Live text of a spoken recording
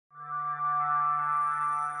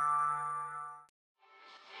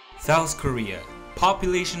South Korea,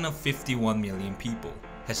 population of 51 million people,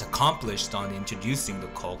 has accomplished on introducing the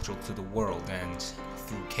culture to the world, and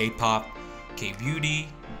through K-pop, K-beauty,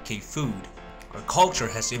 K-food, our culture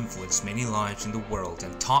has influenced many lives in the world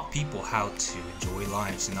and taught people how to enjoy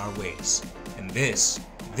lives in our ways. And this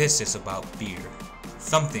is about beer.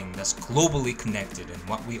 Something that's globally connected and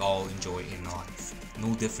what we all enjoy in life.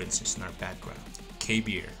 No differences in our background.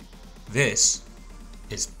 K-beer. This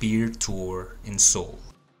is Beer Tour in Seoul.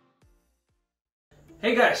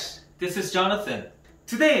 Hey guys, this is Jonathan.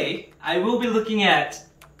 Today, I will be looking at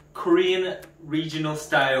Korean regional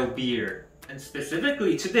style beer. And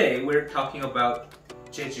specifically today, we're talking about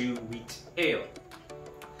Jeju Wheat Ale.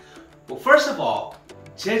 Well, first of all,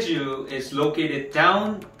 Jeju is located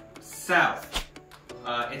down south.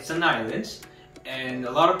 It's an island, and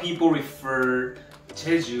a lot of people refer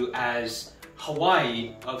Jeju as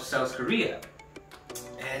Hawaii of South Korea.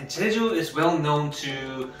 And Jeju is well known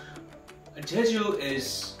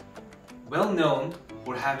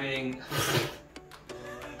for having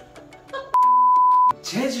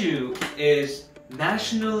Jeju is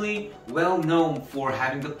nationally well known for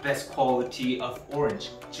having the best quality of orange,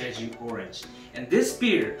 Jeju orange. And this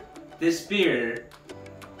beer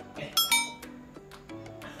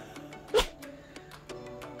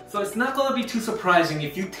so it's not gonna be too surprising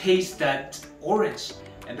if you taste that orange.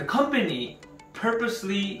 And the company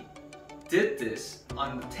purposely did this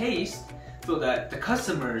on the taste so that the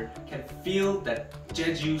customer can feel that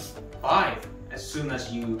Jeju's vibe as soon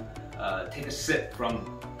as you take a sip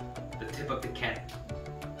from the tip of the can.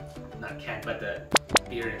 Not can, but the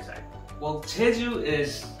beer inside. Well, Jeju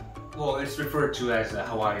is, it's referred to as the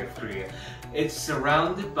Hawaii of Korea. It's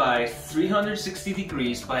surrounded by 360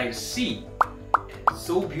 degrees by the sea. It's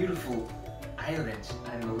so beautiful island,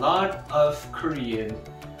 and a lot of Korean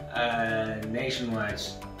nationwide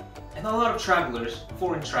and a lot of travelers,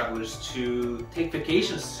 foreign travelers, to take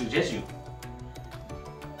vacations to Jeju.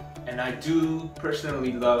 And I do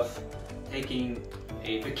personally love taking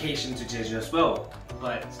a vacation to Jeju as well,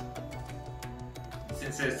 but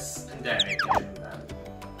since it's pandemic and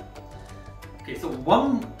okay, so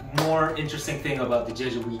one more interesting thing about the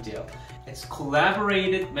Jeju Wheat Ale, it's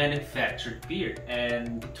collaborated manufactured beer,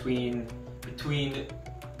 and between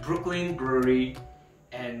Brooklyn Brewery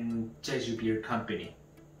and Jeju Beer Company.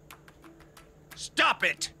 Stop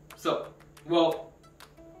it! So, well,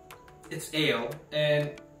 it's ale, and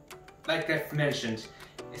like I've mentioned,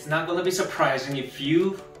 it's not gonna be surprising if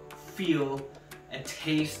you feel and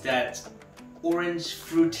taste that orange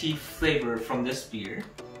fruity flavor from this beer.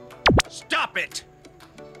 Stop it!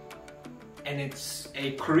 And it's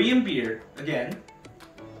a Korean beer, again.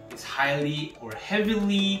 It's highly or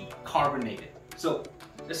heavily carbonated. So,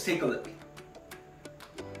 let's take a look.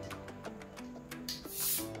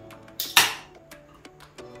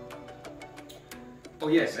 Oh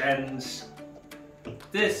yes, and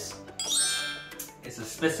this is a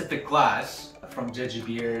specific glass from Jeju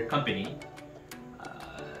Beer Company.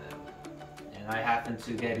 And I happen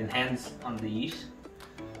to get in hands on these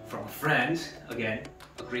from a friend, again,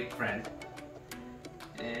 a great friend.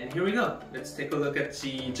 And here we go. Let's take a look at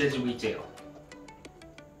the Jeju Wheat Ale.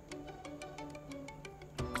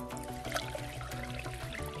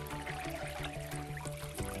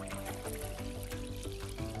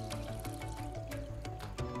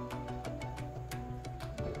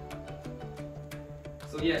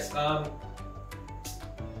 So yes, I've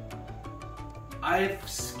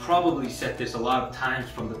probably said this a lot of times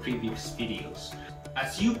from the previous videos.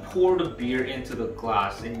 As you pour the beer into the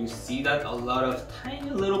glass and you see that a lot of tiny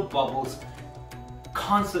little bubbles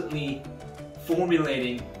constantly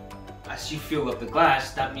formulating as you fill up the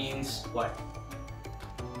glass, that means what?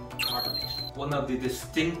 Carbonation. One of the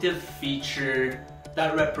distinctive features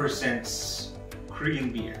that represents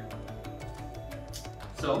Korean beer.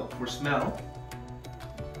 So for smell,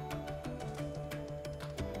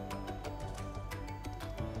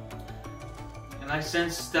 and I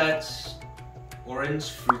sense that orange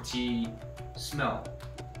fruity smell.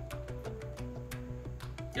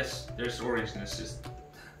 Yes, there's orangeness.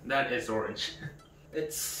 That is orange.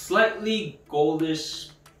 It's slightly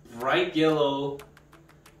goldish, bright yellow,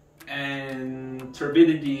 and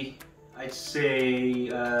turbidity, I'd say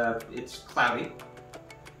it's cloudy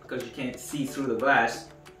because you can't see through the glass.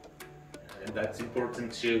 And that's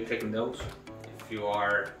important to take a note if you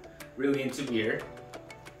are really into beer.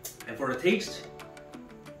 And for the taste,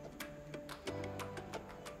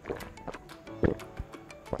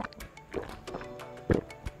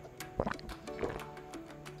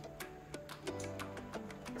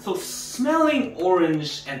 so smelling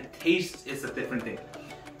orange and taste is a different thing.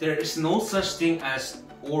 There is no such thing as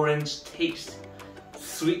orange taste.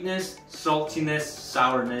 sweetness, saltiness,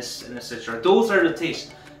 sourness, and etc. Those are the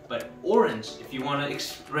tastes. But orange, if you want to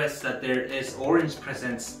express that there is orange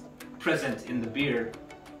present in the beer,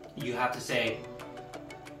 you have to say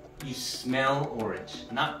you smell orange,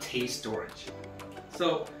 not taste orange.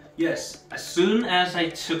 So yes, as soon as I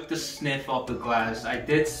took the sniff of the glass, I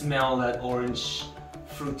did smell that orange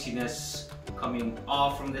fruitiness coming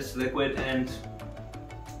off from this liquid, and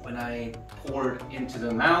when I poured into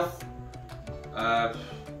the mouth,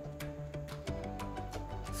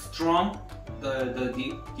 strong.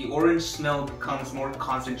 The orange smell becomes more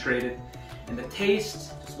concentrated, and the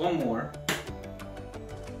taste, just one more.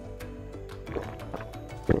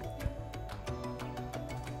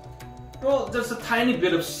 Well, there's a tiny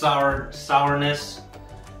bit of sourness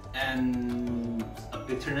and a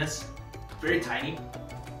bitterness, very tiny.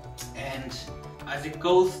 And as it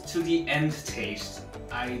goes to the end taste,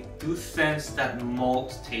 I do sense that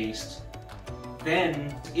malt taste.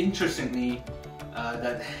 Then, interestingly,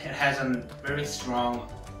 that it has a very strong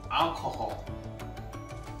alcohol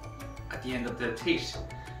at the end of the taste,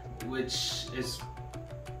 which is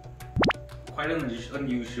quite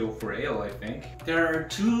unusual for ale, I think. There are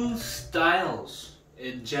two styles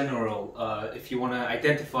in general. If you want to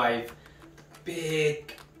identify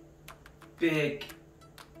big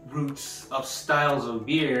roots of styles of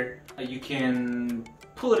beer, you can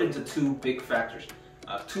pull it into two big factors,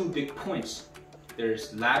 two big points.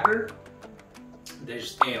 There's lager,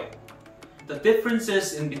 there's ale. The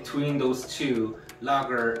differences in between those two,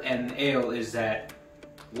 lager and ale, is that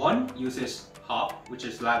one uses hop, which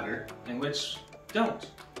is lager, and which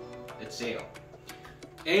don't, it's ale.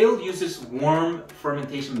 Ale uses warm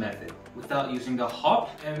fermentation method without using the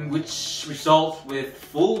hop, and which results with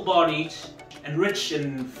full-bodied and rich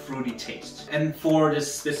and fruity taste. And for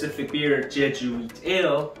this specific beer, Jeju wheat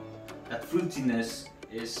ale, that fruitiness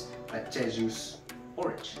is like Jeju's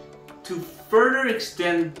orange. To further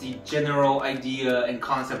extend the general idea and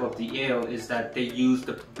concept of the ale is that they use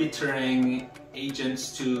the bittering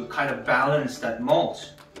agents to kind of balance that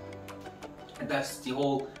malt. And that's the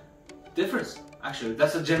whole difference. Actually,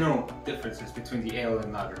 that's the general differences between the ale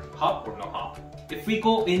and lager. Hop or no hop. If we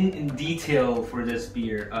go in detail for this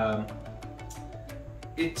beer,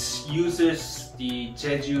 it uses the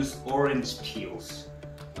Jeju's orange peels.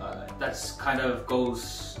 That's kind of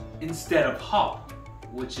goes instead of hop,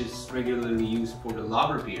 which is regularly used for the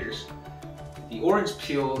lager beers. The orange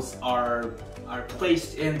peels are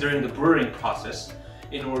placed in during the brewing process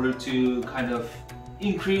in order to kind of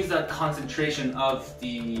increase that concentration of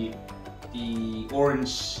the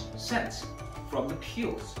orange scent from the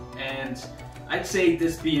peels. And I'd say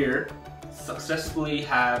this beer successfully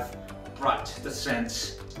have brought the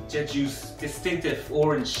scent, Jeju's distinctive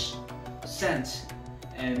orange scent,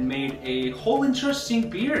 and made a whole interesting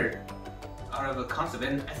beer out of a concept.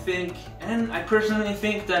 And I personally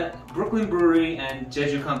think that Brooklyn Brewery and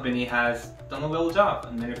Jeju Company has done a well job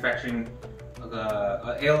in manufacturing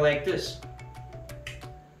an ale like this.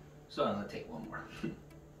 So I'm gonna take one more.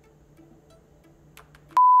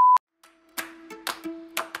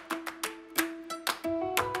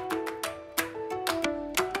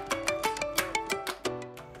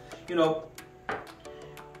 You know,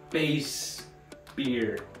 base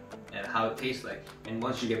beer and how it tastes like. And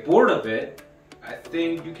once you get bored of it, I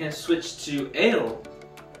think you can switch to ale.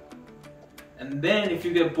 And then if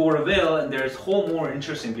you get bored of ale, and there's whole more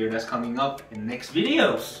interesting beer that's coming up in next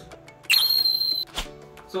videos.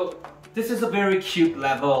 So this is a very cute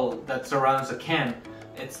label that surrounds the can.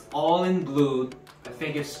 It's all in blue. I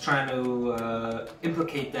think it's trying to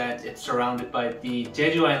implicate that it's surrounded by the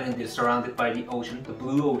Jeju Island is surrounded by the ocean, the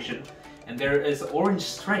blue ocean, and there is an orange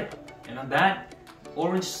stripe. And on that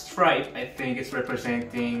orange stripe, I think it's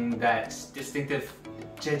representing that distinctive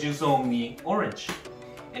Jeju's only orange.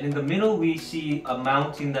 And in the middle, we see a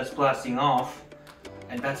mountain that's blasting off,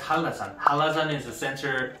 and that's Halasan. Halasan is the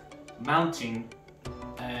center mountain.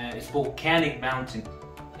 It's volcanic mountain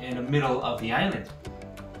in the middle of the island.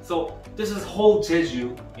 So this is whole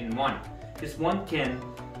Jeju in one. This one can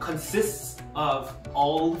consists of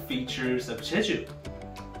all the features of Jeju.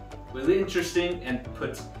 Really interesting, and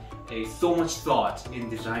put so much thought in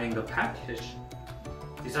designing the package,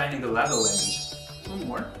 designing the label. And one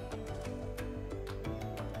more.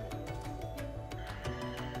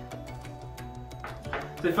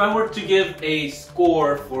 So if I were to give a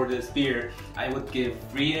score for this beer, I would give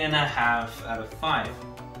 3.5 out of 5.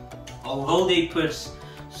 Although they put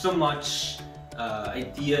so much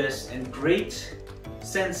ideas and great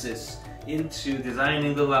senses into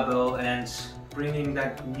designing the label and bringing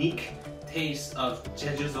that unique taste of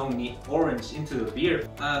Jeju's only orange into the beer,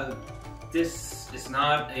 this is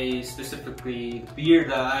not a specifically beer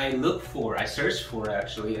that I look for, I search for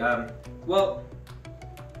actually. Well,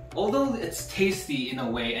 although it's tasty in a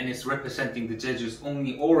way and it's representing the Jeju's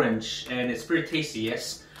only orange and it's pretty tasty,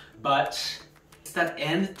 yes, but it's that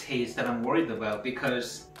end taste that I'm worried about,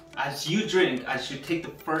 because as you drink, as you take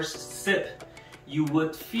the first sip, you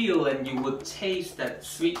would feel and you would taste that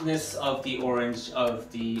sweetness of the orange,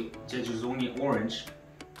 of the Jeju's only orange.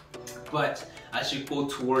 But as you go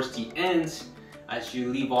towards the end, as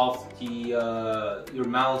you leave off your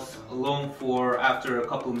mouth alone for after a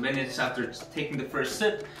couple of minutes after taking the first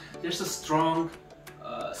sip, there's a strong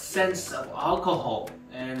sense of alcohol,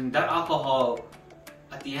 and that alcohol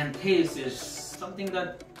at the end taste is something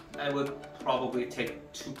that I would probably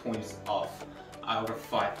take 2 points off out of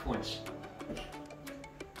 5 points.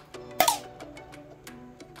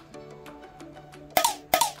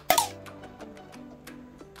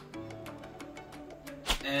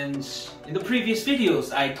 And in the previous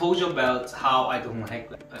videos, I told you about how I don't like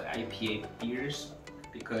IPA beers,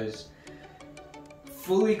 because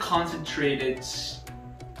fully concentrated,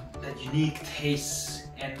 that unique tastes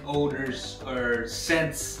and odors or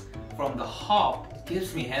scents from the hop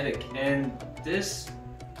gives me headache. And this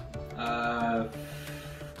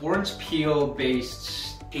orange peel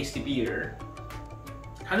based tasty beer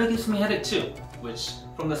kind of gives me headache too, which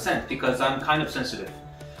from the scent, because I'm kind of sensitive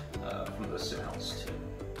from the smells too.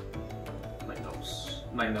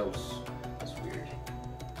 My nose is weird.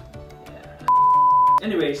 Yeah.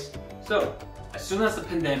 Anyways, so as soon as the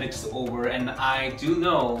pandemic's over, and I do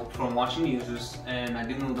know from watching news, and I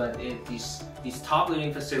do know that these top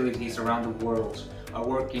leading facilities around the world are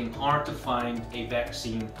working hard to find a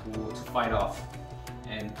vaccine to fight off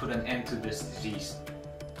and put an end to this disease.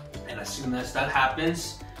 And as soon as that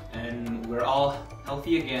happens, and we're all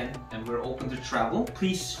healthy again, and we're open to travel,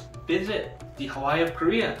 please visit the Hawaii of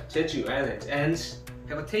Korea, Jeju Island, and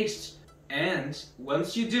have a taste. And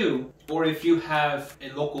once you do, or if you have a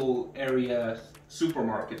local area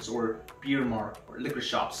supermarkets or beer mart or liquor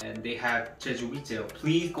shops and they have Jeju retail,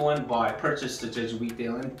 please go and purchase the Jeju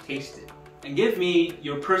retail and taste it. And give me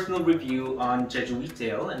your personal review on Jeju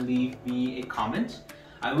retail and leave me a comment.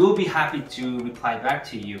 I will be happy to reply back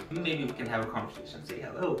to you. Maybe we can have a conversation, say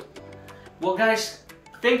hello. Well guys,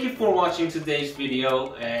 thank you for watching today's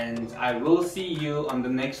video, and I will see you on the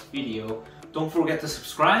next video. Don't forget to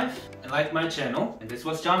subscribe and like my channel. And this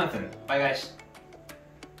was Jonathan. Bye guys.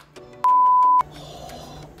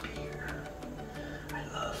 Oh, beer. I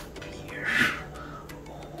love beer.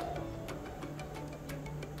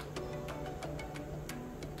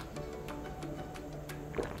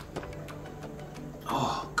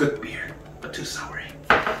 Oh, good beer, but too sour.